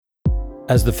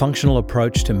As the functional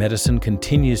approach to medicine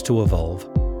continues to evolve,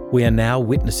 we are now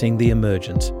witnessing the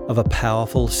emergence of a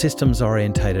powerful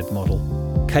systems-orientated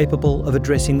model capable of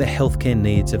addressing the healthcare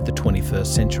needs of the 21st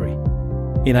century.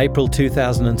 In April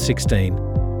 2016,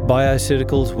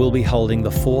 Bioceuticals will be holding the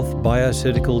 4th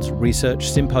Bioceuticals Research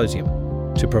Symposium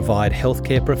to provide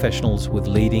healthcare professionals with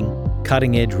leading,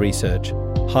 cutting-edge research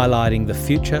highlighting the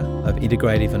future of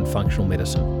integrative and functional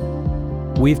medicine.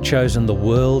 We've chosen the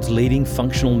world's leading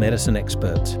functional medicine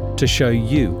experts to show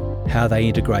you how they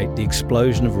integrate the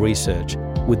explosion of research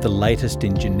with the latest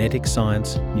in genetic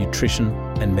science, nutrition,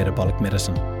 and metabolic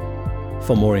medicine.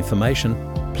 For more information,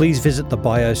 please visit the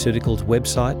Bioceuticals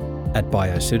website at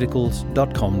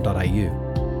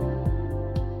bioceuticals.com.au.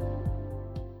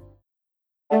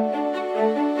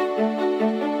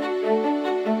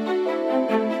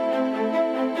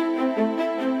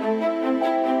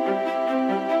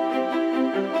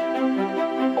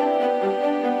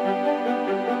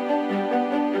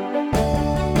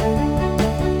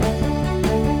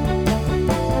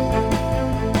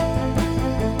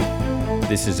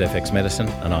 This is FX Medicine,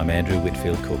 and I'm Andrew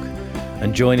Whitfield Cook.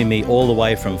 And joining me all the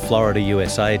way from Florida,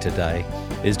 USA today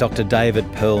is Dr.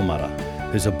 David Perlmutter,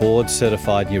 who's a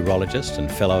board-certified neurologist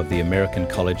and fellow of the American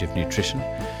College of Nutrition,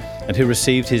 and who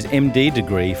received his MD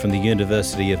degree from the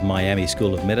University of Miami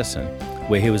School of Medicine,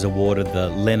 where he was awarded the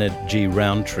Leonard G.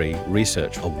 Roundtree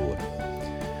Research Award.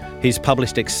 He's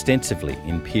published extensively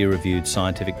in peer-reviewed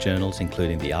scientific journals,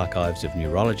 including the Archives of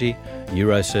Neurology,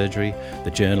 Neurosurgery, the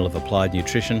Journal of Applied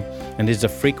Nutrition, and is a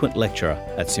frequent lecturer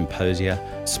at symposia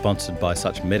sponsored by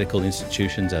such medical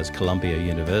institutions as Columbia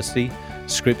University,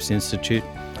 Scripps Institute,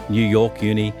 New York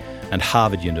Uni, and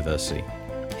Harvard University.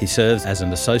 He serves as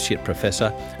an associate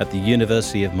professor at the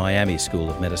University of Miami School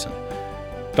of Medicine.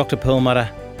 Dr. Perlmutter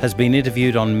has been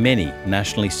interviewed on many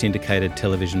nationally syndicated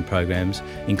television programs,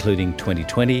 including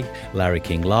 2020, Larry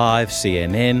King Live,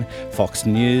 CNN, Fox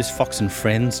News, Fox and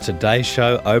Friends, Today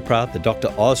Show, Oprah, The Dr.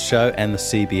 Oz Show, and the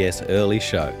CBS Early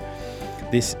Show.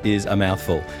 This is a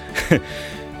mouthful.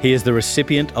 He is the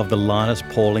recipient of the Linus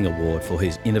Pauling Award for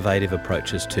his innovative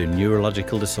approaches to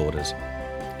neurological disorders,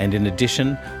 and in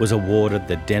addition was awarded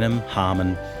the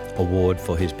Denham-Harman Award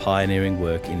for his pioneering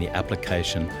work in the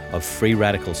application of free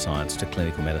radical science to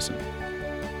clinical medicine.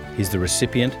 He's the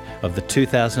recipient of the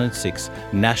 2006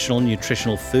 National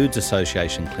Nutritional Foods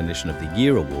Association Clinician of the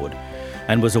Year Award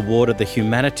and was awarded the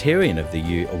Humanitarian of the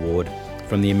Year Award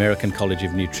from the American College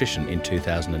of Nutrition in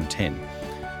 2010.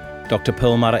 Dr.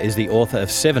 Perlmutter is the author of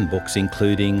 7 books,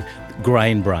 including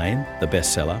Grain Brain, the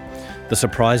bestseller, The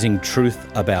Surprising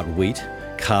Truth About Wheat,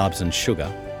 Carbs and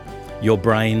Sugar, Your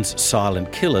Brain's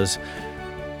Silent Killers,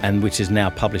 and which is now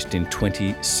published in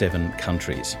 27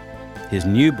 countries. His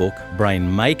new book,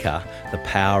 Brain Maker, The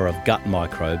Power of Gut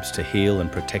Microbes to Heal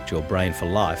and Protect Your Brain for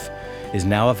Life, is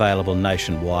now available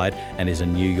nationwide and is a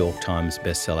New York Times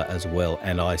bestseller as well.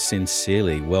 And I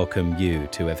sincerely welcome you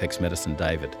to FX Medicine,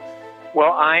 David.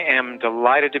 Well, I am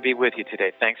delighted to be with you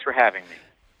today. Thanks for having me.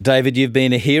 David, you've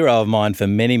been a hero of mine for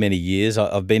many, many years.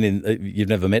 I've been in, you've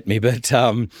never met me, but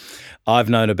I've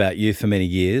known about you for many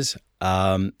years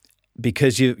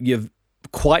because you're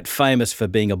quite famous for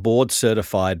being a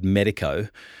board-certified medico,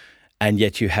 and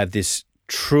yet you have this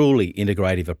truly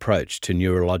integrative approach to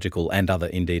neurological and other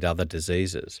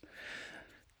diseases.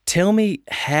 Tell me,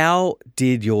 how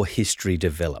did your history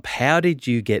develop? How did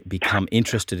you become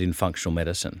interested in functional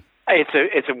medicine?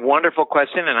 It's a wonderful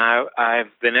question, and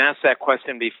I've been asked that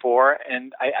question before,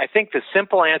 and I think the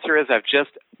simple answer is I've just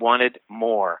wanted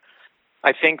more.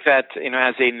 I think that,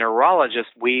 as a neurologist,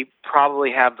 we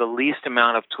probably have the least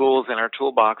amount of tools in our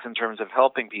toolbox in terms of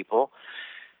helping people.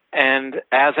 And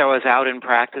as I was out in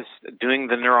practice doing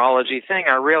the neurology thing,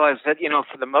 I realized that,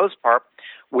 for the most part,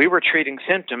 we were treating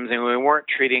symptoms and we weren't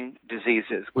treating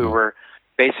diseases. We were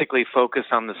basically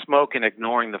focused on the smoke and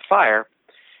ignoring the fire.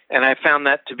 And I found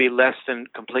that to be less than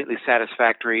completely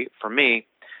satisfactory for me.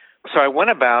 So I went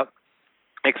about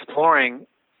exploring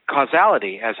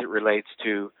causality as it relates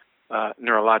to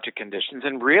neurologic conditions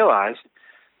and realized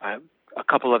a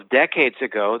couple of decades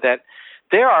ago that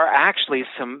there are actually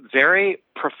some very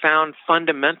profound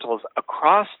fundamentals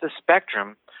across the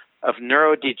spectrum of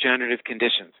neurodegenerative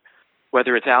conditions,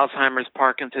 whether it's Alzheimer's,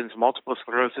 Parkinson's, multiple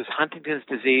sclerosis, Huntington's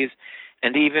disease,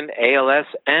 and even ALS,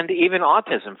 and even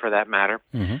autism for that matter.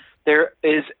 Mm-hmm. There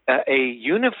is a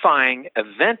unifying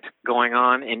event going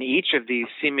on in each of these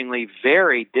seemingly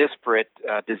very disparate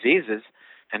diseases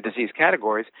and disease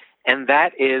categories, and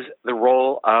that is the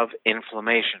role of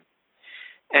inflammation.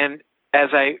 And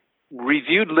as I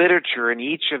reviewed literature in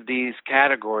each of these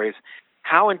categories,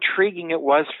 how intriguing it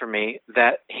was for me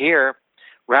that here,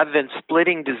 rather than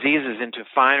splitting diseases into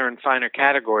finer and finer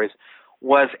categories,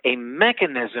 was a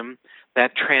mechanism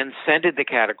that transcended the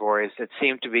categories that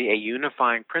seemed to be a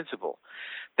unifying principle.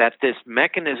 That this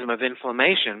mechanism of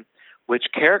inflammation,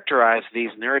 which characterized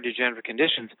these neurodegenerative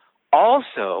conditions,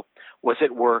 also was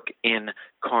at work in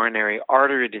coronary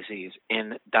artery disease,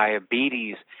 in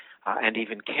diabetes, and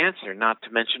even cancer, not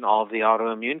to mention all of the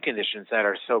autoimmune conditions that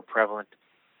are so prevalent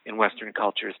in Western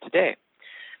cultures today.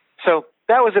 So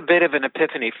that was a bit of an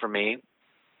epiphany for me,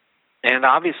 and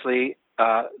obviously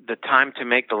the time to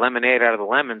make the lemonade out of the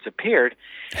lemons appeared.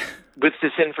 With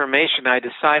this information, I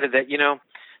decided that,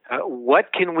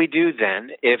 what can we do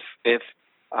then if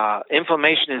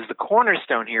inflammation is the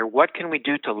cornerstone here? What can we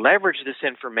do to leverage this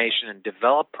information and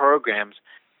develop programs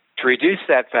to reduce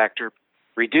that factor,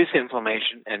 reduce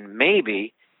inflammation, and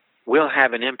maybe we'll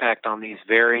have an impact on these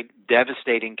very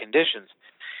devastating conditions?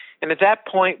 And at that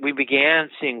point, we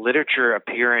began seeing literature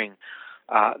appearing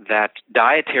that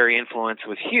dietary influence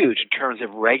was huge in terms of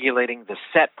regulating the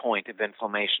set point of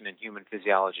inflammation in human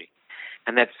physiology,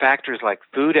 and that factors like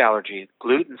food allergy,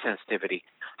 gluten sensitivity,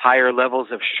 higher levels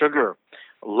of sugar,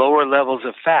 lower levels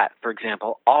of fat, for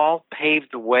example, all paved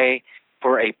the way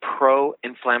for a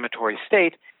pro-inflammatory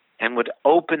state and would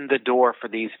open the door for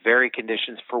these very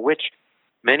conditions for which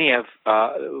many of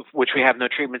which we have no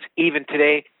treatments. Even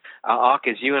today, Ak,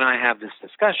 as you and I have this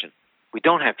discussion, we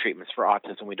don't have treatments for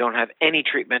autism. We don't have any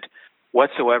treatment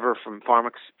whatsoever from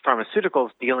pharmaceuticals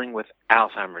dealing with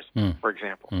Alzheimer's, for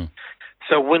example.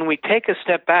 So when we take a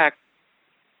step back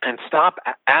and stop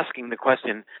asking the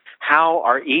question, how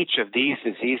are each of these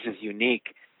diseases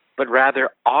unique, but rather,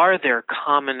 are there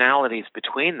commonalities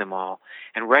between them all,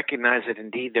 and recognize that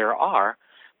indeed there are,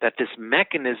 that this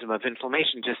mechanism of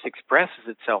inflammation just expresses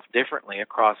itself differently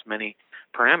across many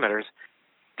parameters,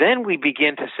 then we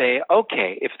begin to say,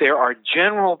 okay, if there are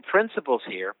general principles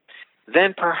here,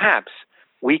 then perhaps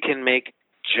we can make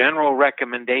general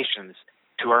recommendations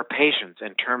to our patients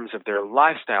in terms of their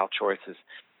lifestyle choices,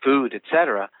 food,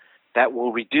 etc., that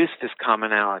will reduce this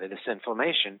commonality, this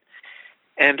inflammation.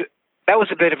 And that was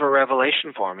a bit of a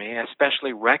revelation for me,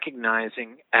 especially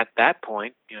recognizing at that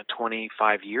point,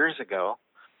 25 years ago,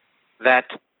 that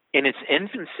in its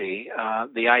infancy,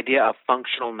 the idea of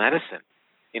functional medicine,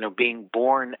 being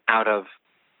born out of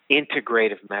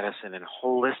integrative medicine and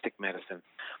holistic medicine,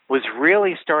 was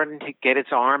really starting to get its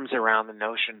arms around the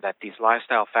notion that these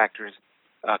lifestyle factors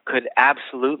could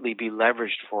absolutely be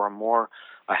leveraged for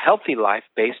a healthy life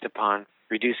based upon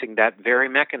reducing that very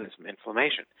mechanism,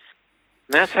 inflammation.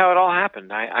 And that's how it all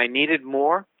happened. I needed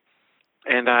more,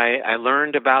 and I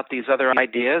learned about these other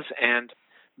ideas and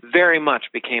very much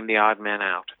became the odd man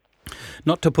out.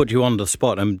 Not to put you on the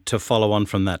spot and to follow on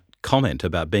from that comment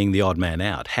about being the odd man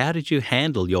out, how did you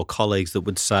handle your colleagues that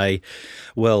would say,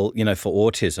 well,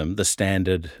 for autism, the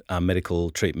standard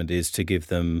medical treatment is to give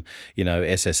them,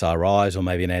 SSRIs or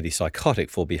maybe an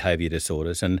antipsychotic for behaviour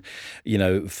disorders. And,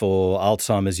 for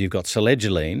Alzheimer's, you've got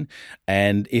selegiline.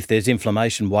 And if there's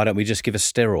inflammation, why don't we just give a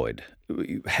steroid?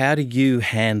 How do you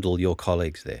handle your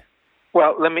colleagues there?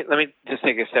 Well, let me just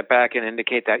take a step back and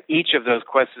indicate that each of those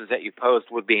questions that you posed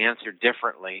would be answered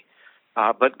differently.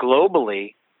 But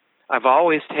globally, I've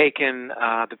always taken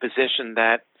the position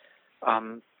that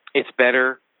it's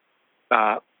better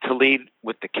to lead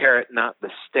with the carrot, not the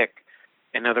stick.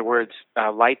 In other words,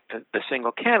 light the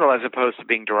single candle as opposed to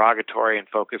being derogatory and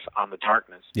focus on the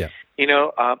darkness. Yeah.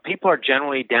 People are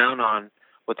generally down on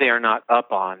what they are not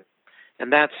up on.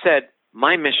 And that said,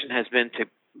 my mission has been to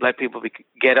let people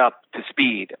get up to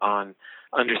speed on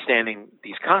understanding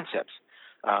these concepts,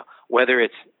 whether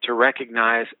it's to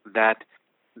recognize that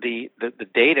the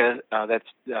data that's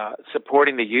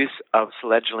supporting the use of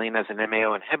selegiline as an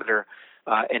MAO inhibitor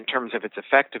in terms of its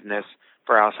effectiveness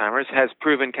for Alzheimer's has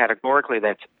proven categorically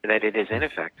that it is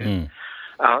ineffective.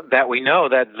 That we know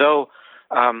that though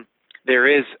there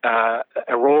is a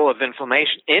role of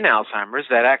inflammation in Alzheimer's,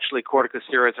 that actually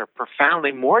corticosteroids are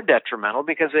profoundly more detrimental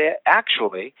because they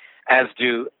actually, as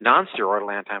do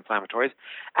non-steroidal anti-inflammatories,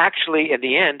 actually in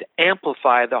the end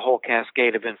amplify the whole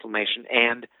cascade of inflammation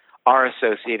and are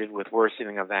associated with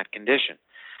worsening of that condition.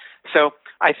 So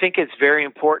I think it's very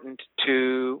important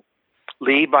to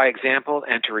lead by example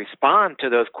and to respond to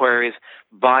those queries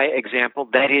by example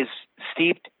that is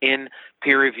steeped in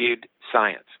peer-reviewed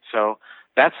science. So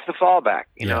that's the fallback.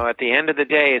 At the end of the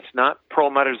day, it's not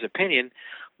Perlmutter's opinion,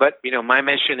 but, my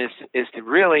mission is to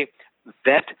really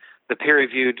vet the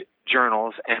peer-reviewed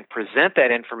journals and present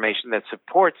that information that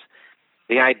supports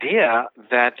the idea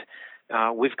that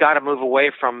we've got to move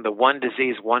away from the one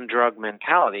disease, one drug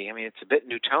mentality. I mean, it's a bit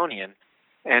Newtonian,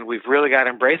 and we've really got to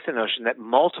embrace the notion that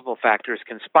multiple factors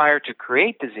conspire to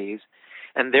create disease,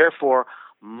 and therefore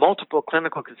multiple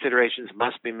clinical considerations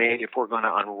must be made if we're going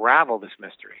to unravel this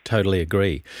mystery. Totally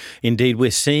agree. Indeed,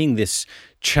 we're seeing this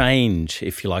change,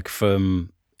 if you like,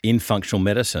 from in functional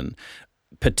medicine,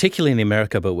 particularly in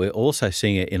America, but we're also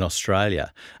seeing it in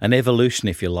Australia, an evolution,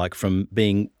 if you like, from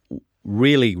being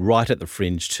really right at the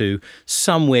fringe to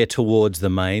somewhere towards the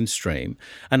mainstream.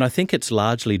 And I think it's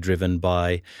largely driven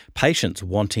by patients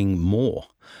wanting more.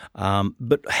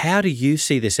 But how do you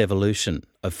see this evolution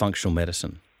of functional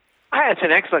medicine? It's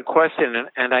an excellent question,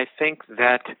 and I think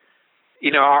that,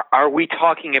 are we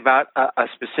talking about a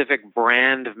specific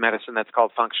brand of medicine that's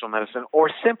called functional medicine, or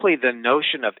simply the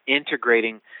notion of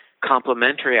integrating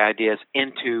complementary ideas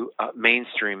into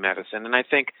mainstream medicine? And I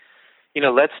think,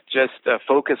 let's just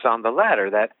focus on the latter,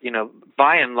 that,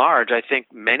 by and large, I think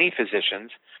many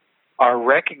physicians are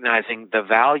recognizing the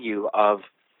value of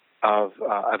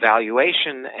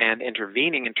evaluation and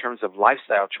intervening in terms of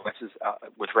lifestyle choices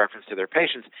with reference to their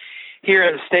patients. Here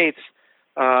in the States,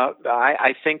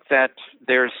 I think that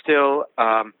there's still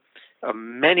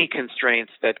many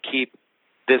constraints that keep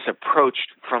this approach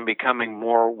from becoming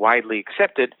more widely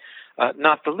accepted,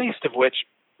 not the least of which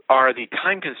are the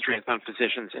time constraints on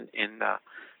physicians in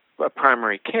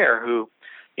primary care who,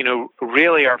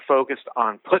 really are focused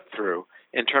on put-through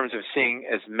in terms of seeing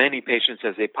as many patients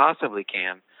as they possibly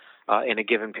can in a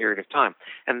given period of time.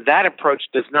 And that approach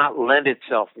does not lend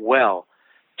itself well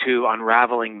to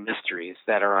unraveling mysteries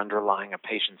that are underlying a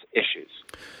patient's issues.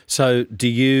 So do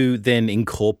you then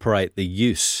incorporate the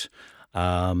use,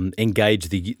 engage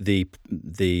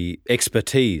the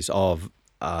expertise of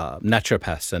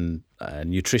naturopaths and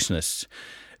nutritionists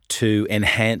to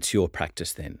enhance your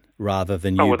practice then, rather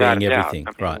than you being everything?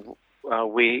 Right.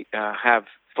 We have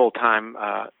full-time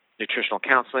nutritional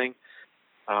counseling.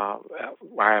 I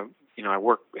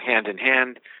work hand in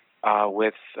hand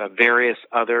with various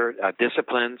other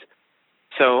disciplines.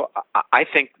 So I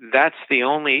think that's the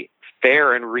only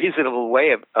fair and reasonable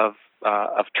way of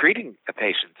treating a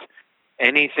patient.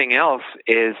 Anything else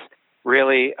is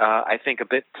really, I think, a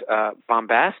bit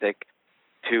bombastic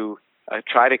to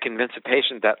try to convince a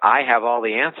patient that I have all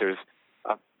the answers.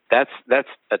 That's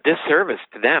a disservice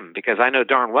to them, because I know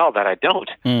darn well that I don't.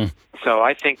 So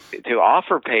I think to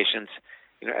offer patients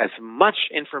as much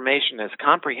information, as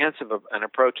comprehensive an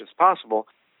approach as possible,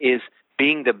 is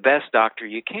being the best doctor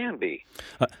you can be.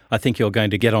 I think you're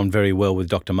going to get on very well with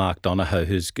Dr. Mark Donohoe,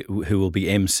 who will be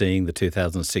emceeing the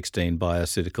 2016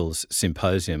 Bioceuticals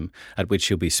Symposium, at which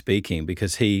he'll be speaking,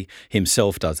 because he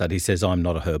himself does that. He says, I'm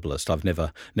not a herbalist. I've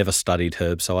never studied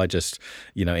herbs, so I just,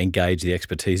 engage the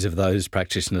expertise of those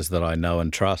practitioners that I know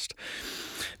and trust.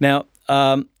 Now,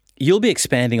 you'll be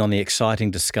expanding on the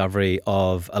exciting discovery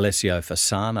of Alessio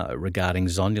Fasano regarding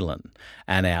zonulin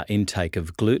and our intake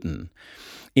of gluten.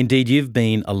 Indeed, you've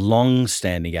been a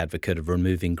long-standing advocate of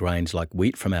removing grains like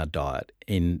wheat from our diet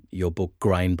in your book,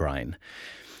 Grain Brain.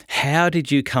 How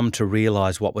did you come to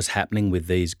realise what was happening with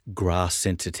these GRAS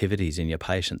sensitivities in your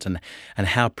patients, and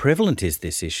how prevalent is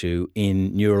this issue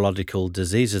in neurological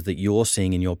diseases that you're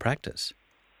seeing in your practice?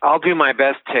 I'll do my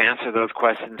best to answer those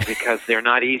questions because they're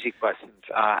not easy questions.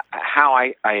 How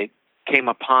I came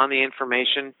upon the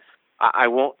information, I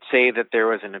won't say that there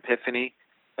was an epiphany.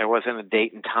 There wasn't a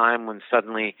date and time when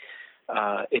suddenly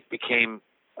it became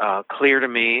clear to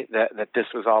me that this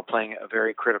was all playing a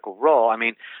very critical role. I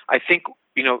mean, I think,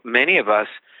 many of us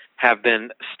have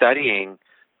been studying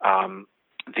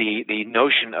the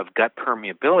notion of gut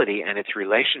permeability and its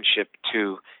relationship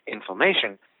to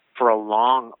inflammation for a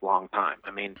long, long time.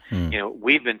 I mean,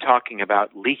 we've been talking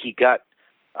about leaky gut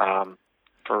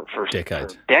for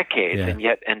decades,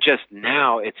 yeah. and just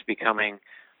now it's becoming,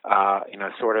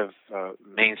 sort of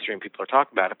mainstream. People are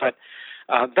talking about it. But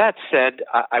that said,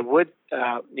 I would,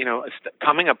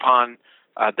 coming upon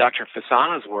Dr.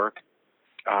 Fasano's work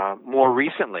more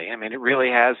recently. I mean, it really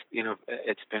has,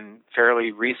 it's been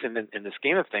fairly recent in the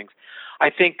scheme of things. I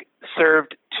think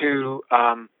served to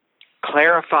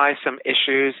clarify some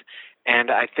issues,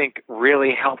 and I think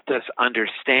really helped us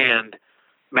understand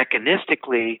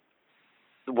mechanistically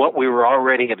what we were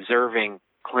already observing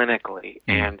clinically.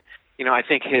 And, I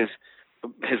think his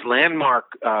landmark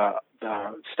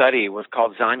study was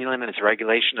called Zonulin and its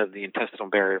Regulation of the Intestinal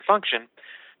Barrier Function.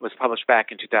 It was published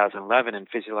back in 2011 in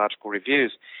Physiological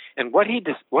Reviews. And what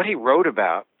he wrote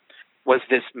about was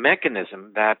this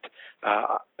mechanism that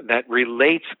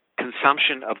relates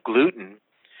consumption of gluten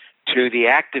to the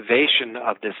activation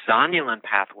of the zonulin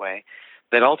pathway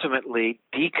that ultimately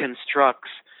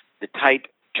deconstructs the tight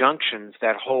junctions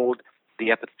that hold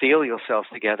the epithelial cells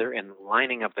together in the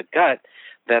lining of the gut,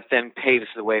 that then paves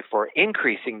the way for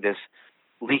increasing this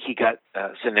leaky gut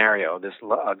scenario, this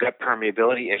gut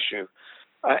permeability issue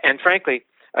And frankly,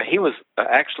 he was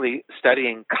actually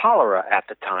studying cholera at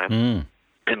the time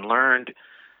and learned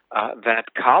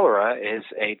that cholera is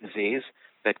a disease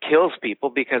that kills people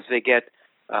because they get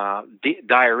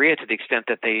diarrhea to the extent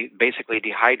that they basically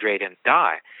dehydrate and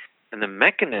die. And the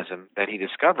mechanism that he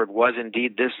discovered was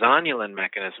indeed this zonulin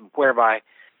mechanism, whereby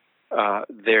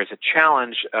there's a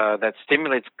challenge that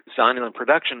stimulates zonulin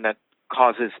production that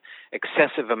causes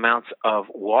excessive amounts of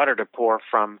water to pour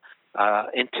from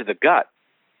into the gut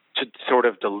to sort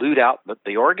of dilute out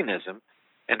the organism,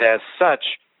 and as such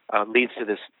leads to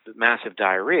this massive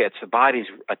diarrhea. It's the body's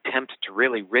attempt to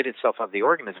really rid itself of the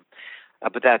organism.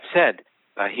 But that said,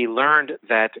 he learned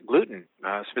that gluten,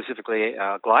 specifically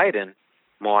gliadin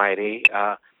moiety,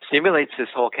 stimulates this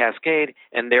whole cascade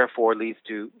and therefore leads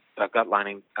to gut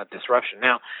lining disruption.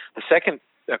 Now, the second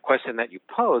question that you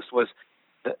posed was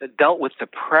dealt with the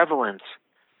prevalence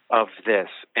of this.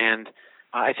 And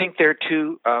I think there are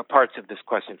two parts of this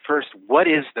question. First, what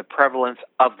is the prevalence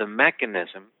of the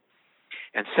mechanism?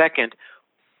 And second,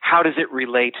 how does it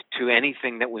relate to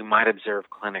anything that we might observe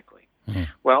clinically? Mm-hmm.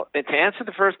 Well, to answer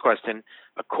the first question,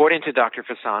 according to Dr.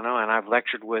 Fasano, and I've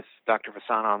lectured with Dr.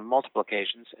 Fasano on multiple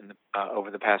occasions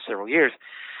over the past several years,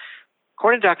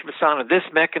 according to Dr. Fasano, this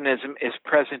mechanism is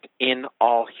present in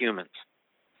all humans,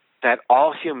 that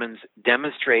all humans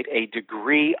demonstrate a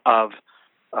degree of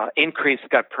increased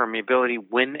gut permeability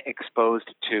when exposed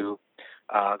to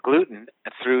gluten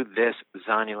through this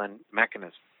zonulin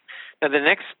mechanism. Now, the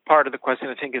next part of the question,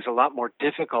 I think, is a lot more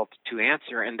difficult to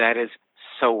answer, and that is,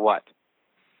 so what?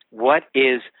 What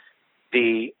is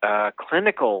the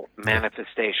clinical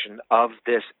manifestation of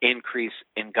this increase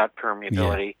in gut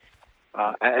permeability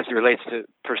as it relates to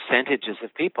percentages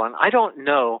of people? And I don't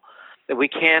know that we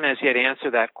can as yet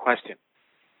answer that question.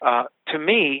 To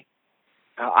me,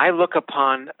 I look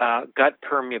upon gut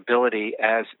permeability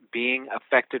as being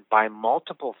affected by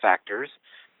multiple factors,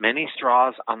 many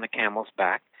straws on the camel's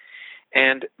back,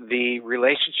 and the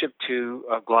relationship to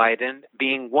gliadin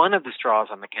being one of the straws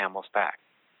on the camel's back.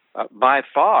 By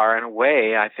far, in a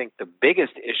way, I think the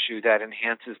biggest issue that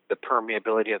enhances the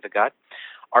permeability of the gut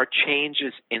are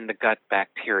changes in the gut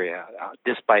bacteria,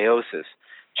 dysbiosis,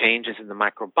 changes in the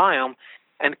microbiome,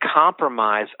 and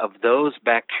compromise of those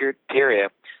bacteria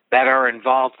that are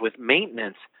involved with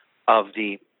maintenance of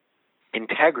the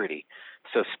integrity.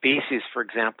 So species, for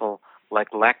example,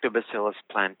 like Lactobacillus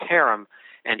plantarum,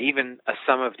 and even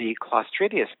some of the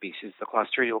Clostridia species, the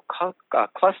Clostridial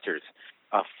clusters,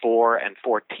 4 and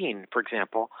 14, for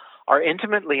example, are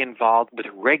intimately involved with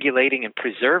regulating and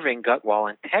preserving gut wall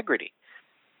integrity.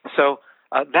 So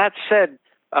that said,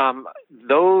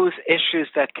 those issues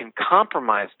that can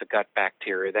compromise the gut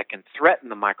bacteria, that can threaten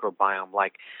the microbiome,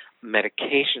 like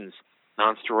medications,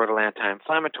 nonsteroidal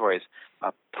anti-inflammatories,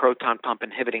 proton pump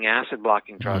inhibiting acid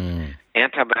blocking drugs,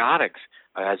 antibiotics,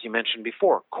 as you mentioned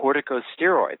before,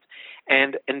 corticosteroids,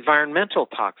 and environmental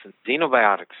toxins,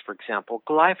 xenobiotics, for example,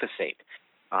 glyphosate,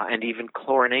 and even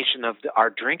chlorination of our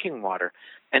drinking water,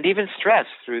 and even stress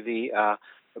through the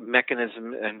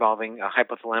mechanism involving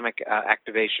hypothalamic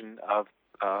activation of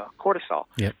cortisol.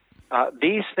 Yep.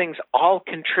 These things all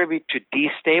contribute to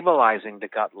destabilizing the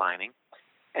gut lining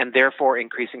and therefore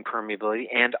increasing permeability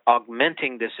and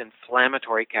augmenting this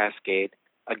inflammatory cascade.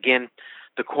 Again,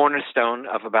 the cornerstone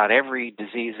of about every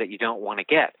disease that you don't want to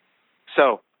get.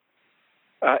 So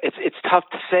it's tough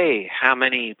to say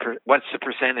what's the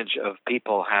percentage of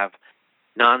people have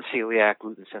non-celiac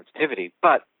gluten sensitivity,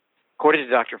 but according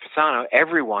to Dr. Fasano,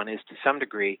 everyone is to some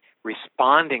degree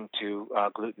responding to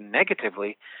gluten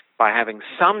negatively by having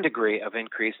some degree of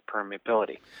increased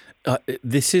permeability.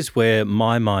 This is where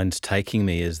my mind's taking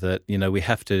me, is that, we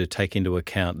have to take into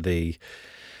account the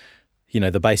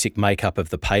basic makeup of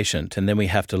the patient, and then we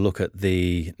have to look at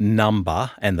the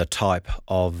number and the type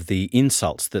of the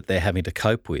insults that they're having to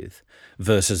cope with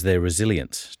versus their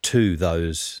resilience to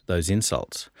those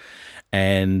insults.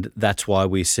 And that's why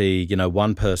we see,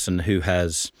 one person who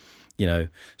has,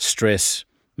 stress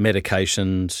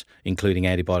medications, including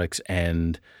antibiotics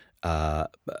and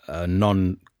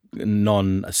non-celiac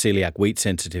wheat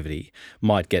sensitivity,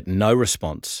 might get no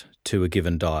response to a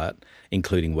given diet,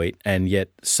 including wheat, and yet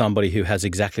somebody who has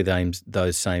exactly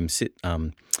those same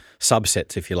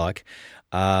subsets, if you like,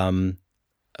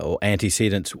 or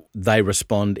antecedents, they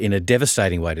respond in a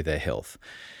devastating way to their health.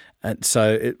 And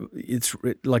so it's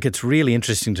really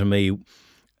interesting to me,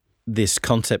 this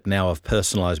concept now of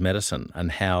personalised medicine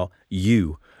and how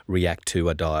you react to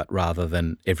a diet rather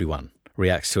than everyone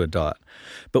reacts to a diet.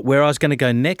 But where I was going to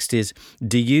go next is,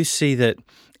 do you see that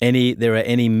there are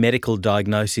any medical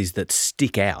diagnoses that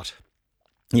stick out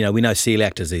we know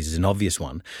celiac disease is an obvious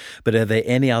one, but are there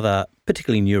any other,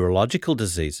 particularly neurological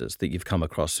diseases that you've come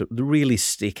across that really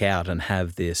stick out and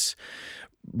have this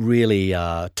really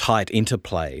tight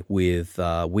interplay with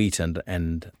wheat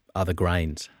and other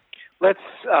grains? Let's,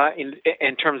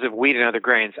 in terms of wheat and other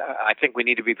grains, I think we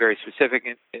need to be very specific.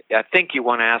 I think you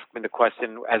want to ask me the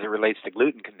question as it relates to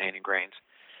gluten-containing grains.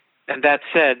 And that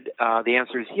said, the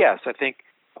answer is yes. I think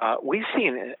we've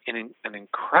seen an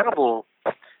incredible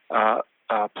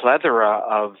plethora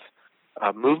of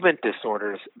movement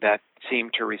disorders that seem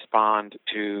to respond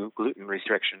to gluten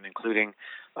restriction, including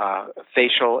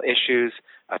facial issues,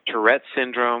 Tourette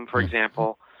syndrome, for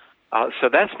example. So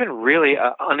that's been really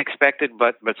unexpected,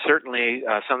 but certainly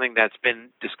something that's been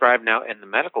described now in the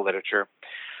medical literature.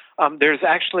 There's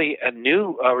actually a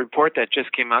new report that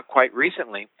just came out quite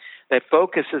recently that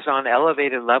focuses on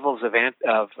elevated levels of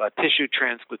tissue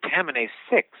transglutaminase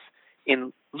 6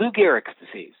 in Lou Gehrig's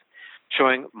disease,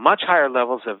 showing much higher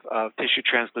levels of tissue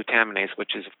transglutaminase,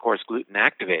 which is, of course, gliadin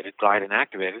activated,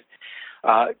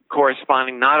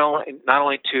 corresponding not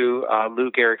only to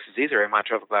Lou Gehrig's disease or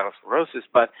amyotrophic lateral sclerosis,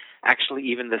 but actually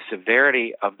even the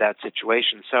severity of that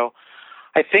situation. So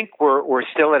I think we're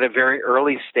still at a very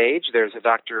early stage. There's a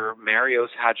Dr. Marios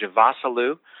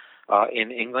Hadjivassiliou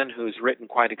in England who's written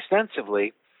quite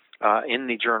extensively in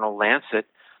the journal Lancet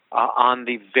on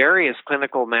the various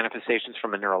clinical manifestations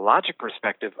from a neurologic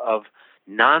perspective of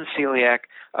non-celiac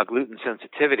gluten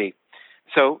sensitivity.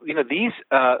 So these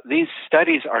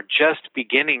studies are just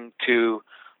beginning to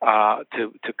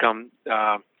become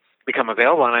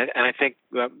available, and I think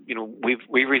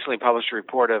we recently published a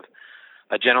report of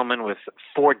a gentleman with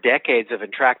 4 decades of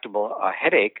intractable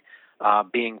headache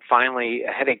being finally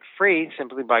headache-free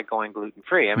simply by going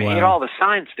gluten-free. I mean, He had all the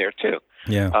signs there too.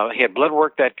 Yeah. He had blood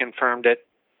work that confirmed it.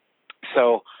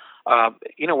 So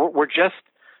we're just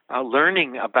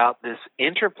learning about this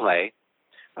interplay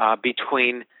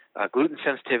between gluten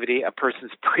sensitivity, a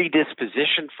person's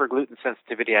predisposition for gluten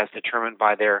sensitivity as determined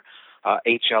by their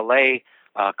HLA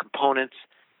components,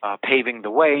 paving the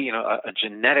way, a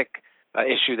genetic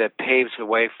issue that paves the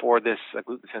way for this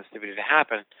gluten sensitivity to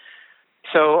happen.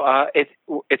 So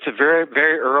it's a very,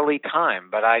 very early time,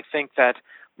 but I think that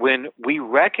when we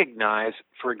recognize,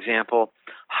 for example,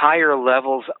 higher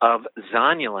levels of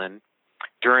zonulin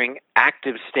during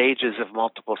active stages of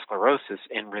multiple sclerosis,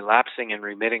 in relapsing and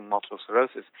remitting multiple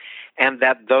sclerosis, and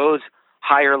that those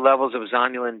higher levels of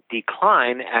zonulin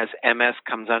decline as MS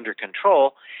comes under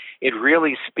control, it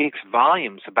really speaks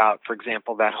volumes about, for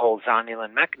example, that whole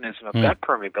zonulin mechanism of gut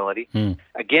permeability,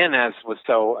 again, as was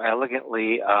so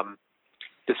elegantly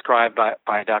described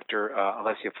by Dr.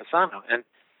 Alessio Fasano. And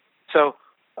so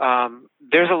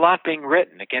there's a lot being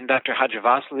written. Again, Dr.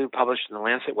 Hadjivassiliou published in The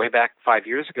Lancet way back 5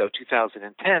 years ago,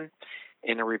 2010,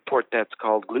 in a report that's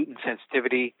called Gluten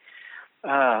Sensitivity.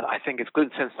 I think it's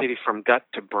Gluten Sensitivity from Gut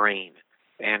to Brain,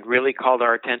 and really called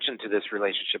our attention to this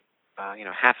relationship,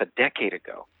 half a decade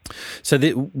ago. So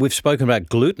we've spoken about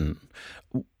gluten.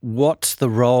 What's the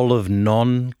role of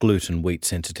non-gluten wheat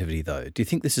sensitivity, though? Do you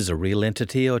think this is a real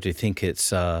entity, or do you think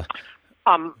it's... I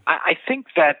think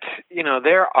that,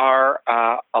 there are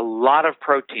a lot of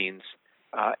proteins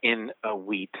in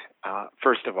wheat,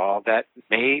 first of all, that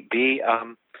may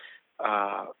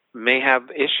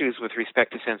have issues with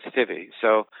respect to sensitivity.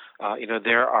 So,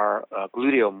 there are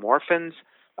gluteomorphins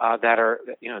that are,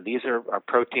 these are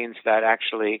proteins that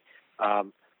actually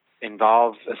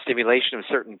involve a stimulation of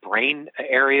certain brain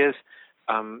areas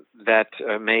that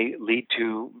may lead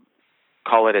to,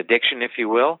 call it addiction, if you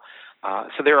will.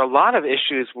 So there are a lot of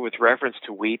issues with reference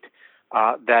to wheat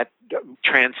that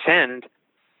transcend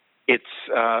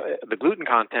the gluten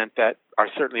content that are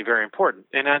certainly very important.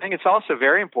 And I think it's also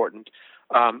very important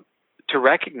to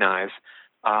recognize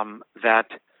that,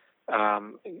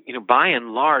 by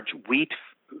and large,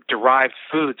 wheat-derived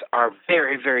foods are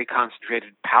very, very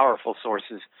concentrated, powerful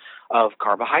sources of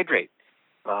carbohydrate.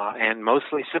 And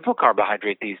mostly simple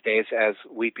carbohydrate these days as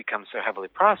wheat becomes so heavily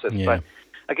processed. Yeah. But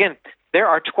again, there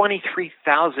are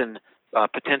 23,000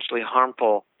 potentially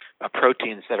harmful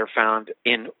proteins that are found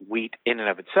in wheat in and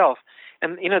of itself.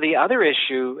 And, the other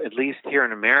issue, at least here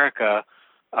in America,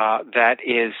 that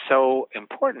is so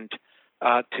important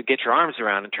to get your arms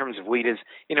around in terms of wheat is,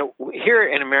 here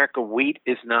in America, wheat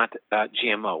is not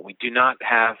GMO. We do not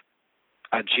have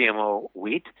GMO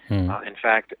wheat. In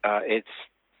fact, it's,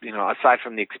 aside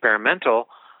from the experimental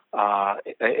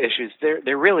issues,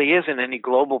 there really isn't any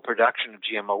global production of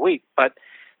GMO wheat. But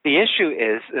the issue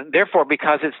is, therefore,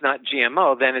 because it's not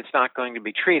GMO, then it's not going to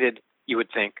be treated, you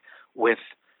would think, with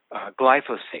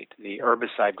glyphosate, the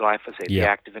herbicide glyphosate, the Yep.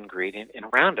 active ingredient in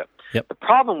Roundup. Yep. The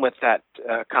problem with that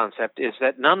concept is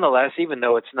that nonetheless, even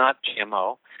though it's not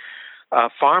GMO,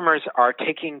 farmers are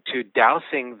taking to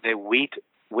dousing the wheat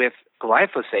with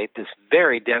glyphosate, this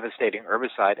very devastating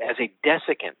herbicide, as a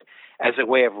desiccant, as a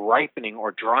way of ripening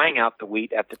or drying out the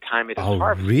wheat at the time it is Oh,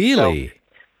 harvested. really? So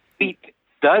wheat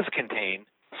does contain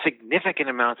significant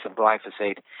amounts of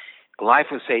glyphosate.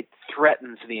 Glyphosate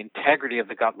threatens the integrity of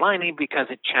the gut lining because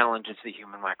it challenges the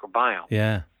human microbiome.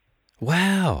 Yeah.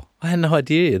 Wow. I had no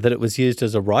idea that it was used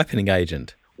as a ripening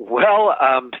agent. Well,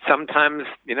 sometimes,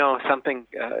 something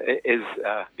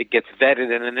it gets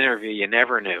vetted in an interview. You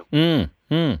never knew.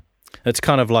 It's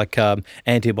kind of like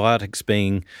antibiotics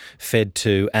being fed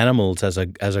to animals as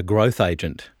a growth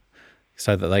agent,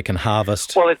 so that they can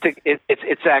harvest. Well,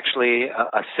 it's actually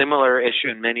a similar issue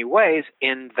in many ways,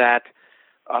 in that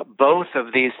both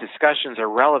of these discussions are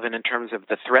relevant in terms of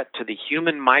the threat to the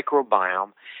human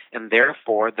microbiome, and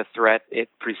therefore the threat it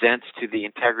presents to the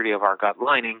integrity of our gut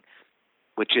lining,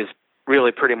 which is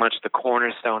really pretty much the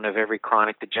cornerstone of every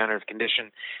chronic degenerative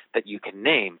condition that you can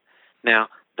name. Now,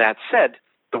 that said,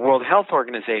 the World Health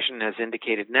Organization has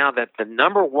indicated now that the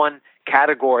number one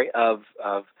category of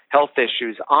health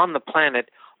issues on the planet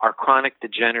are chronic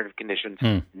degenerative conditions,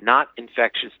 not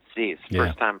infectious disease.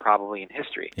 First time probably in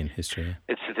history.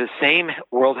 It's the same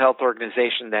World Health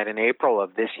Organization that in April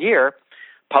of this year,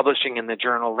 publishing in the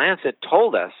journal Lancet,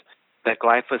 told us that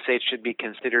glyphosate should be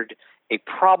considered a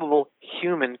probable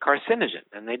human carcinogen,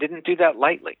 and they didn't do that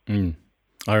lightly.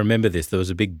 I remember this. There was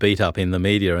a big beat-up in the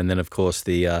media, and then, of course,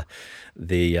 the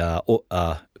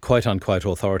quote-unquote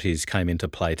authorities came into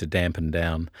play to dampen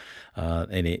down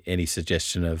any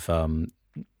suggestion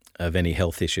of any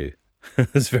health issue.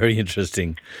 It's very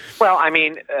interesting. Well, I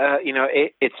mean,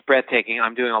 it's breathtaking.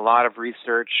 I'm doing a lot of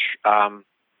research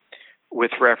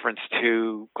with reference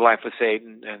to glyphosate,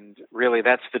 and really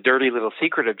that's the dirty little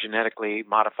secret of genetically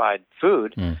modified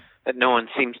food that no one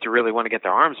seems to really want to get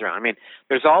their arms around. I mean,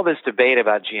 there's all this debate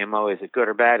about GMO. Is it good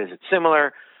or bad? Is it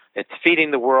similar? It's feeding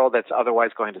the world that's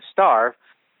otherwise going to starve.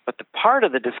 But the part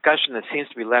of the discussion that seems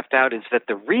to be left out is that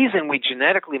the reason we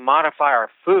genetically modify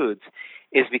our foods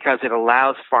is because it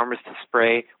allows farmers to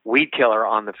spray weed killer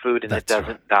on the food and it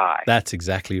doesn't die. That's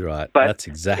exactly right. But That's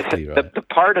exactly right. The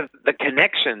part of the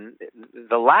connection,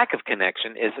 the lack of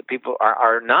connection, is that people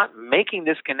are not making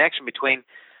this connection between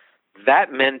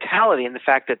that mentality and the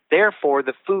fact that therefore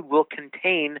the food will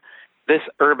contain this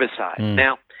herbicide.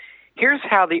 Now, here's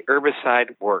how the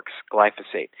herbicide works,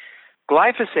 glyphosate.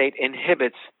 Glyphosate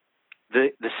inhibits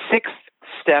the sixth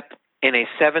step in a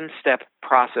 7-step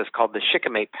process called the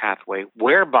shikimate pathway,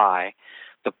 whereby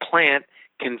the plant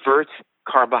converts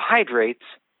carbohydrates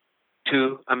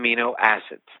to amino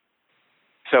acids.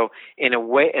 So in the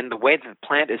way that the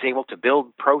plant is able to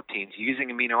build proteins using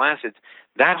amino acids,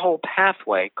 that whole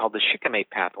pathway, called the shikimate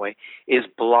pathway, is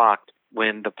blocked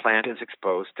when the plant is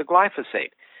exposed to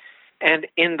glyphosate. And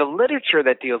in the literature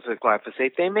that deals with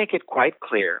glyphosate, they make it quite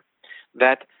clear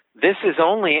that this is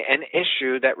only an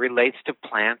issue that relates to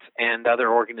plants and other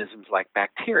organisms like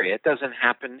bacteria. It doesn't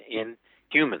happen in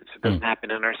humans. It doesn't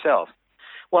happen in our cells.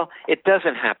 Well, it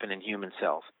doesn't happen in human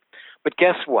cells. But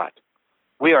guess what?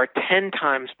 We are 10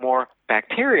 times more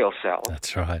bacterial cells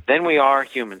than we are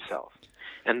human cells.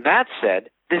 And that said,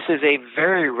 this is a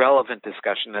very relevant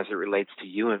discussion as it relates to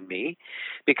you and me,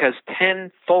 because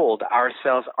tenfold our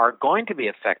cells are going to be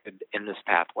affected in this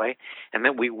pathway, and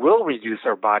that we will reduce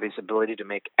our body's ability to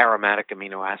make aromatic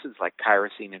amino acids like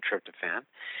tyrosine and tryptophan,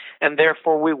 and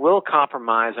therefore we will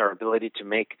compromise our ability to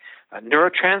make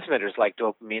neurotransmitters like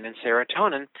dopamine and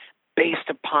serotonin based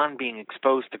upon being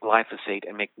exposed to glyphosate.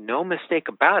 And make no mistake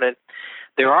about it,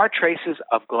 there are traces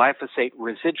of glyphosate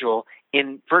residual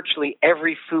in virtually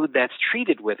every food that's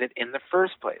treated with it in the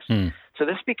first place. So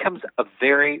this becomes a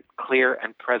very clear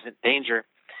and present danger.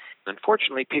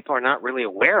 Unfortunately, people are not really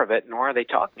aware of it, nor are they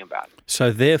talking about it.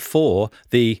 So therefore,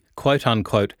 the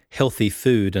quote-unquote healthy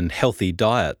food and healthy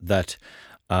diet that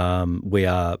we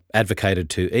are advocated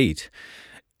to eat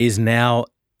is now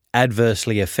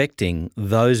adversely affecting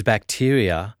those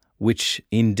bacteria which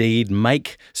indeed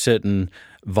make certain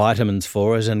vitamins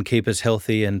for us and keep us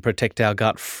healthy and protect our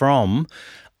gut from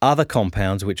other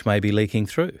compounds which may be leaking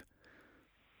through.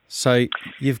 So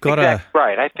you've got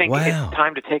Right. I think it's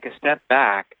time to take a step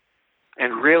back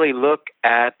and really look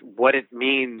at what it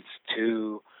means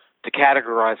to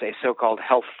categorize a so-called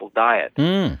healthful diet.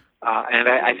 And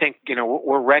I think,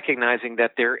 we're recognizing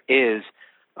that there is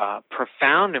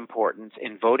profound importance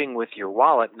in voting with your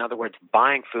wallet. In other words,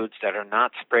 buying foods that are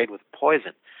not sprayed with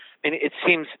poison. I mean, it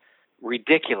seems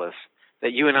ridiculous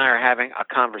that you and I are having a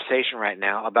conversation right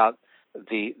now about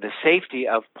the safety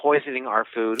of poisoning our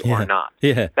food or not.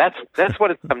 Yeah. That's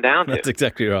what it's come down to. That's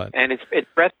exactly right. And it's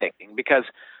breathtaking because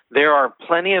there are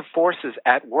plenty of forces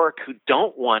at work who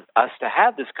don't want us to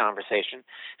have this conversation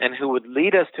and who would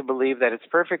lead us to believe that it's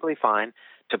perfectly fine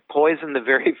to poison the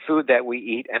very food that we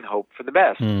eat and hope for the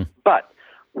best. But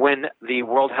when the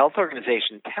World Health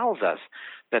Organization tells us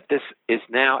that this is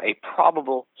now a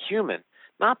probable human,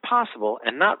 not possible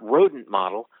and not rodent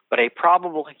model, but a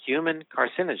probable human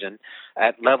carcinogen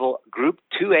at level group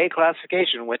 2A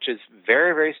classification, which is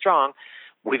very, very strong,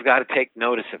 we've got to take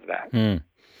notice of that.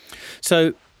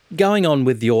 So going on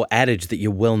with your adage that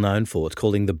you're well known for, it's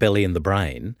calling the belly and the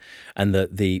brain, and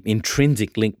the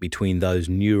intrinsic link between those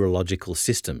neurological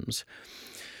systems,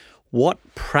 what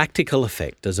practical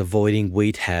effect does avoiding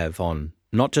wheat have on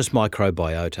not just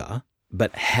microbiota,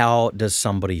 but how does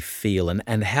somebody feel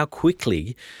and how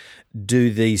quickly do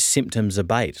these symptoms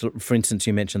abate? For instance,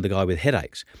 you mentioned the guy with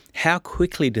headaches. How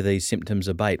quickly do these symptoms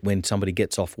abate when somebody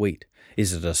gets off wheat?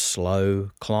 Is it a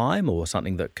slow climb or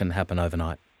something that can happen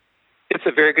overnight? It's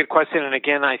a very good question. And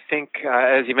again, I think,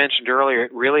 as you mentioned earlier,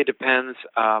 it really depends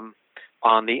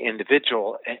on the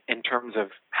individual in terms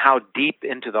of how deep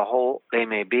into the hole they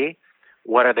may be.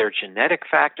 What are their genetic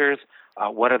factors?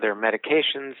 What are their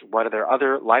medications? What are their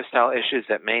other lifestyle issues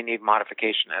that may need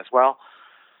modification as well?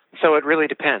 So it really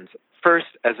depends. First,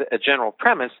 as a general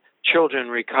premise, children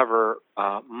recover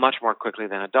much more quickly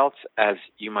than adults, as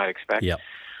you might expect. Yep.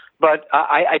 But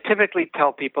I typically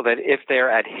tell people that if they're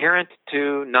adherent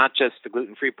to not just the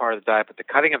gluten-free part of the diet, but the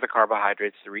cutting of the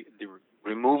carbohydrates, the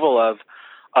removal of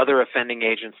other offending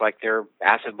agents like their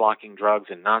acid-blocking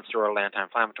drugs and non-steroidal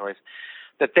anti-inflammatories,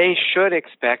 that they should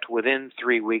expect within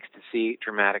 3 weeks to see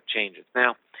dramatic changes.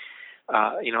 Now,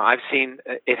 I've seen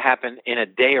it happen in a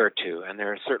day or two, and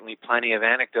there are certainly plenty of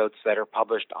anecdotes that are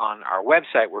published on our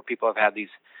website where people have had these,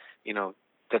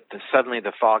 that suddenly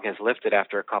the fog has lifted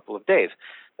after a couple of days.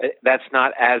 That's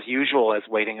not as usual as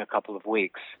waiting a couple of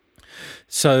weeks.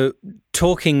 So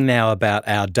talking now about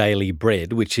our daily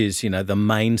bread, which is, the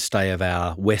mainstay of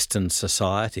our Western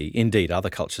society, indeed other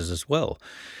cultures as well,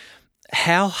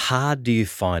 how hard do you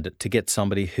find it to get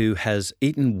somebody who has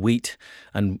eaten wheat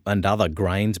and other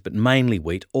grains, but mainly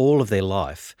wheat, all of their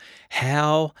life?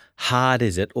 How hard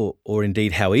is it, or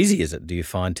indeed how easy is it, do you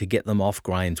find, to get them off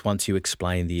grains once you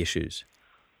explain the issues?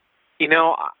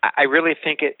 I really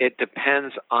think it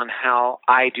depends on how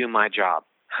I do my job.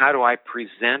 How do I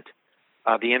present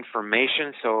the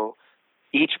information so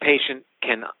each patient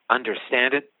can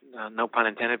understand it, no pun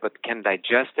intended, but can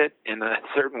digest it in a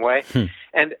certain way?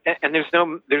 And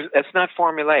it's not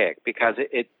formulaic because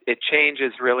it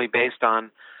changes really based on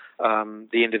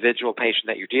the individual patient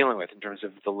that you're dealing with in terms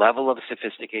of the level of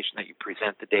sophistication that you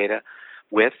present the data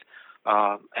with,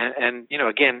 and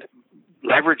again,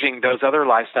 leveraging those other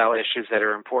lifestyle issues that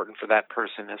are important for that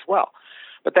person as well.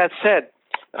 But that said,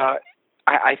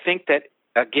 I think that,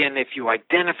 again, if you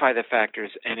identify the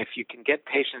factors and if you can get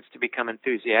patients to become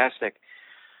enthusiastic,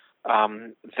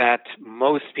 that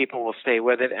most people will stay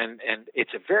with it. And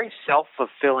it's a very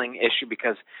self-fulfilling issue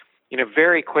because,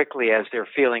 very quickly as they're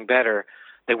feeling better,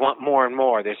 they want more and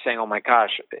more. They're saying, oh my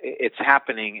gosh, it's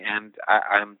happening and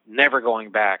I'm never going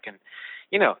back. And,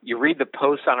 you read the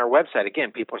posts on our website.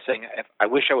 Again, people are saying, I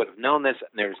wish I would have known this.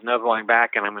 There's no going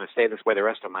back, and I'm going to stay this way the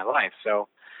rest of my life. So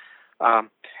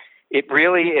it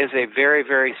really is a very,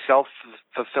 very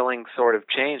self-fulfilling sort of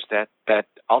change that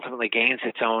ultimately gains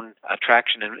its own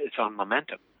attraction and its own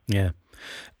momentum. Yeah.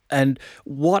 And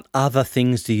what other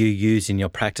things do you use in your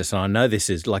practice? And I know this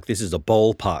is a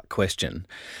ballpark question,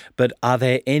 but are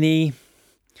there any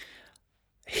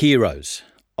heroes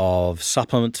of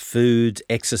supplements, foods,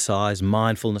 exercise,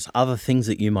 mindfulness, other things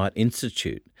that you might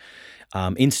instigate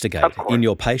in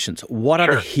your patients? What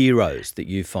are the heroes that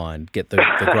you find get the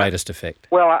greatest effect?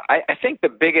 Well, I think the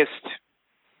biggest,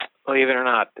 believe it or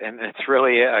not, and it's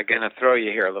really going to throw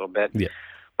you here a little bit,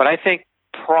 but I think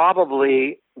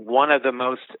probably one of the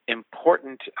most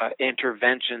important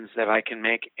interventions that I can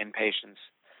make in patients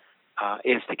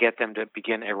is to get them to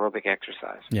begin aerobic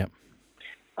exercise. Yeah.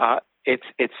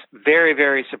 It's very,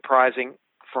 very surprising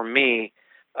for me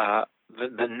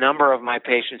the number of my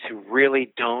patients who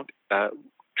really don't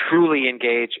truly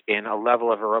engage in a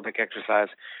level of aerobic exercise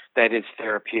that is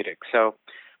therapeutic. So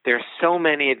there's so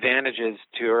many advantages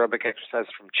to aerobic exercise,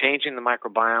 from changing the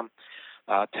microbiome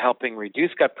to helping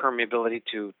reduce gut permeability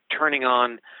to turning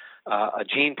on a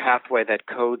gene pathway that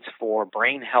codes for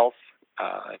brain health,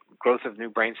 growth of new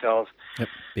brain cells. Yep.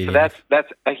 So that's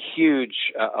a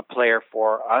huge player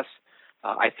for us.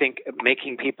 I think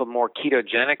making people more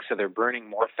ketogenic, so they're burning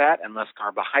more fat and less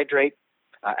carbohydrate,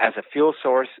 as a fuel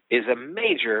source is a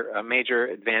major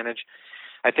advantage.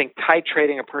 I think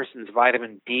titrating a person's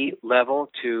vitamin D level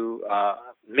to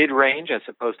mid-range as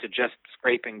opposed to just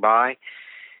scraping by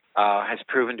has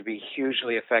proven to be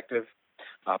hugely effective.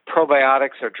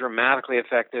 Probiotics are dramatically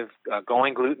effective.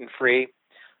 Going gluten-free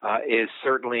is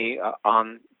certainly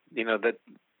on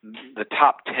the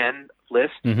top 10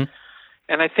 list. Mm-hmm.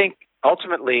 And I think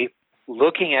ultimately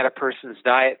looking at a person's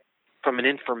diet from an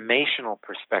informational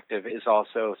perspective is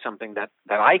also something that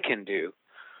I can do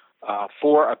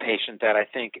for a patient that I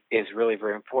think is really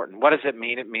very important. What does it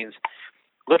mean? It means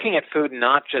looking at food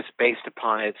not just based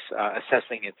upon its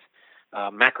assessing its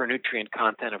macronutrient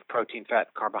content of protein, fat,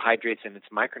 carbohydrates, and its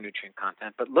micronutrient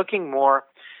content, but looking more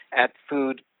at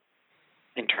food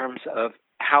in terms of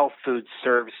how food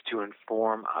serves to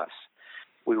inform us.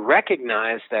 We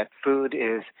recognize that food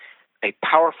is a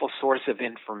powerful source of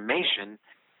information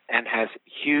and has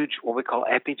huge, what we call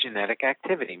epigenetic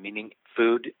activity, meaning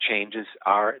food changes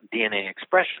our DNA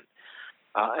expression.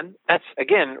 And that's,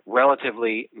 again,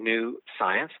 relatively new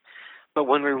science. But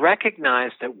when we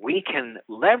recognize that we can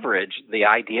leverage the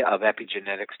idea of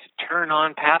epigenetics to turn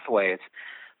on pathways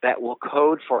that will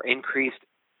code for increased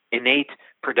innate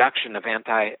production of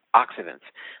antioxidants,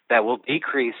 that will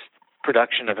decrease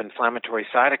production of inflammatory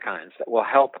cytokines, that will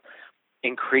help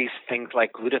increase things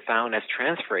like glutathione as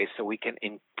transferase so we can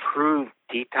improve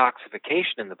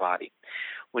detoxification in the body.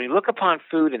 When you look upon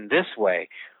food in this way,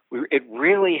 it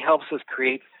really helps us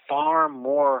create far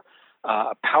more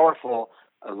powerful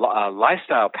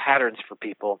lifestyle patterns for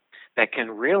people that can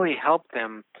really help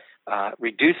them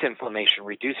reduce inflammation,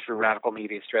 reduce free radical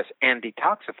mediated stress, and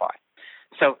detoxify.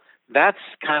 So that's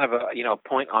kind of a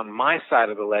point on my side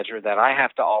of the ledger that I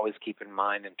have to always keep in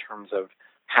mind in terms of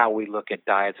how we look at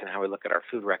diets and how we look at our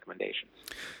food recommendations.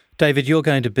 David, you're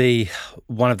going to be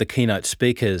one of the keynote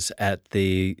speakers at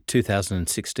the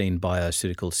 2016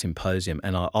 Bioceutical Symposium,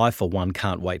 and I, for one,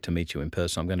 can't wait to meet you in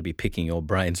person. I'm going to be picking your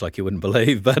brains like you wouldn't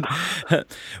believe, but...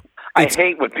 I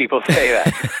hate when people say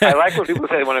that. I like when people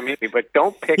say they want to meet me, but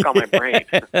don't pick on my brain.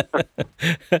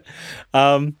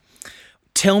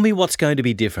 Tell me what's going to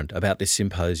be different about this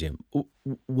symposium.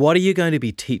 What are you going to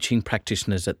be teaching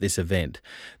practitioners at this event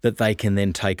that they can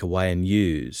then take away and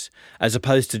use, as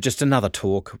opposed to just another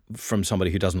talk from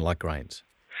somebody who doesn't like grains?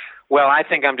 Well, I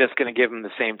think I'm just going to give them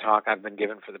the same talk I've been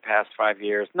given for the past 5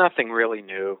 years. Nothing really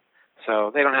new,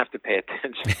 so they don't have to pay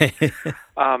attention.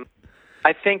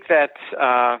 I think that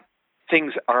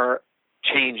things are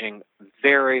changing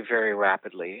very, very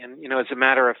rapidly. And, as a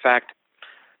matter of fact,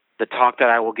 the talk that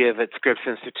I will give at Scripps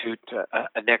Institute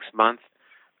next month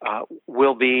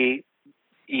will be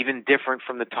even different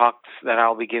from the talks that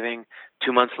I'll be giving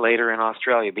 2 months later in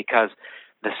Australia, because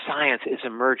the science is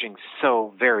emerging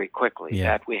so very quickly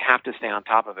that we have to stay on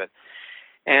top of it.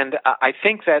 And I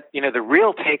think that, the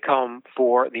real take-home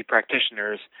for the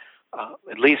practitioners,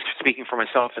 at least speaking for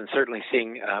myself and certainly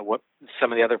seeing what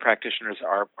some of the other practitioners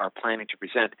are planning to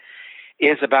present,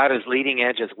 is about as leading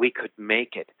edge as we could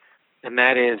make it. And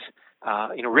that is,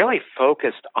 really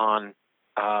focused on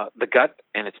the gut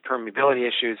and its permeability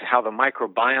issues, how the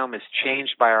microbiome is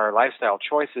changed by our lifestyle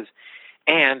choices,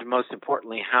 and most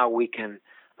importantly, how we can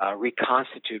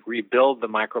rebuild the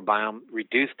microbiome,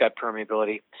 reduce gut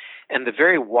permeability, and the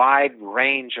very wide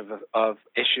range of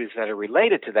issues that are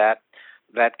related to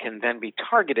that can then be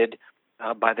targeted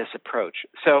by this approach.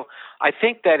 So I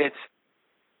think that it's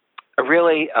a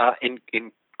really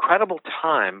incredible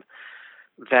time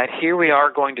that here we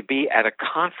are going to be at a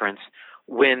conference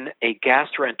when a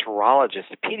gastroenterologist,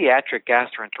 a pediatric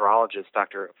gastroenterologist,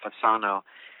 Dr. Fasano,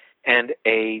 and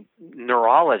a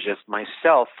neurologist,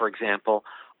 myself, for example,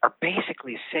 are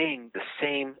basically saying the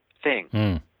same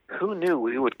thing. Who knew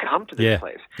we would come to this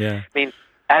place? Yeah. I mean,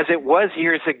 as it was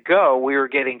years ago, we were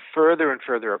getting further and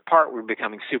further apart. We were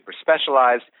becoming super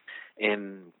specialized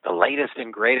in the latest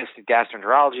and greatest in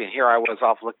gastroenterology, and here I was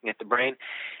off looking at the brain.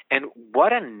 And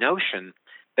what a notion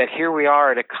that here we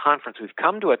are at a conference. We've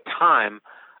come to a time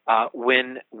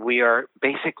when we are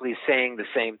basically saying the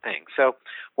same thing. So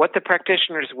what the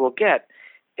practitioners will get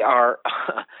are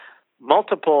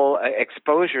multiple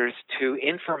exposures to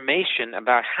information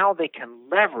about how they can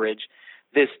leverage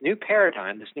this new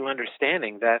paradigm, this new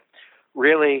understanding that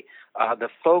really the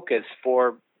focus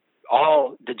for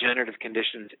all degenerative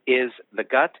conditions is the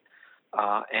gut,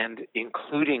 and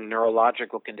including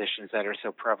neurological conditions that are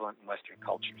so prevalent in Western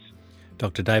cultures.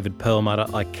 Dr. David Perlmutter,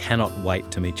 I cannot wait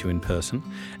to meet you in person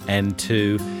and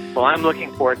to... Well, I'm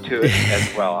looking forward to it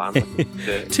as well. I'm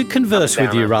to converse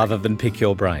with you rather than pick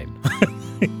your brain.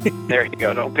 There you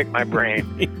go. Don't pick my brain.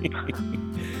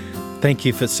 Thank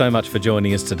you so much for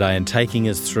joining us today and taking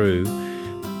us through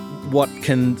what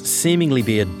can seemingly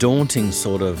be a daunting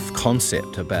sort of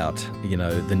concept about,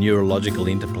 the neurological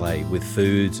interplay with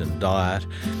foods and diet.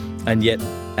 And yet,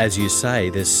 as you say,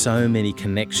 there's so many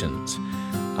connections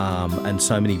and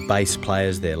so many base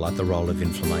players there, like the role of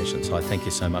inflammation. So I thank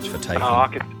you so much for taking...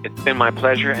 It's been my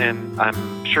pleasure, and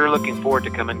I'm sure looking forward to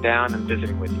coming down and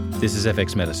visiting with you. This is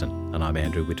FX Medicine, and I'm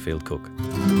Andrew Whitfield Cook.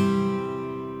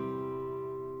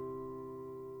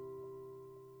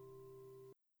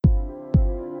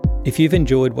 If you've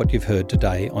enjoyed what you've heard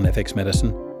today on FX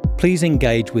Medicine, please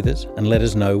engage with us and let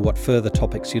us know what further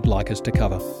topics you'd like us to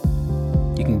cover.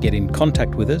 You can get in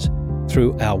contact with us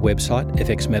through our website,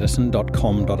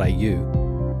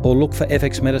 fxmedicine.com.au, or look for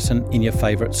FX Medicine in your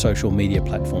favourite social media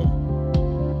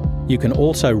platform. You can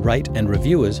also rate and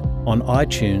review us on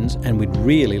iTunes, and we'd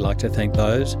really like to thank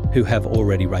those who have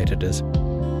already rated us.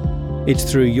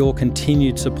 It's through your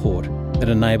continued support that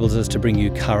enables us to bring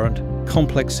you current,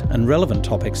 complex and relevant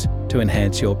topics to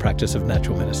enhance your practice of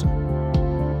natural medicine.